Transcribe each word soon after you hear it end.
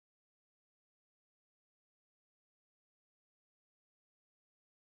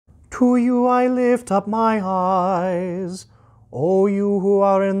To you I lift up my eyes, O you who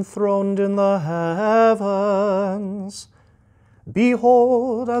are enthroned in the heavens.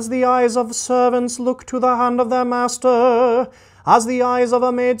 Behold, as the eyes of servants look to the hand of their master, as the eyes of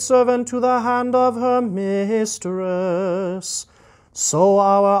a maidservant to the hand of her mistress, so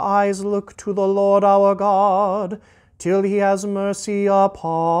our eyes look to the Lord our God, till he has mercy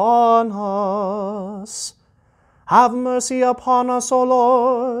upon us. Have mercy upon us, O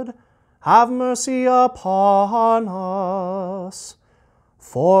Lord, have mercy upon us.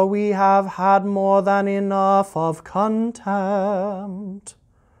 For we have had more than enough of contempt.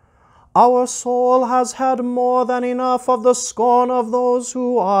 Our soul has had more than enough of the scorn of those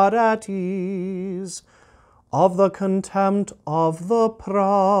who are at ease, of the contempt of the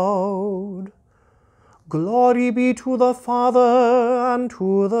proud. Glory be to the Father, and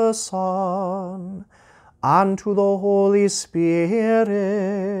to the Son, and to the Holy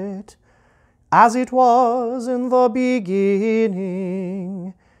Spirit, as it was in the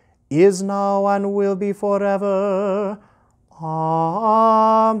beginning, is now, and will be forever.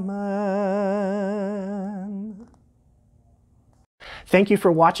 Amen. Thank you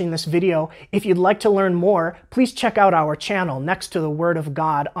for watching this video. If you'd like to learn more, please check out our channel Next to the Word of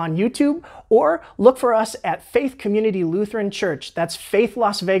God on YouTube, or look for us at Faith Community Lutheran Church, that's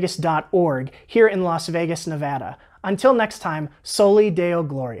faithlasvegas.org, here in Las Vegas, Nevada. Until next time, Soli Deo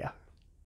Gloria.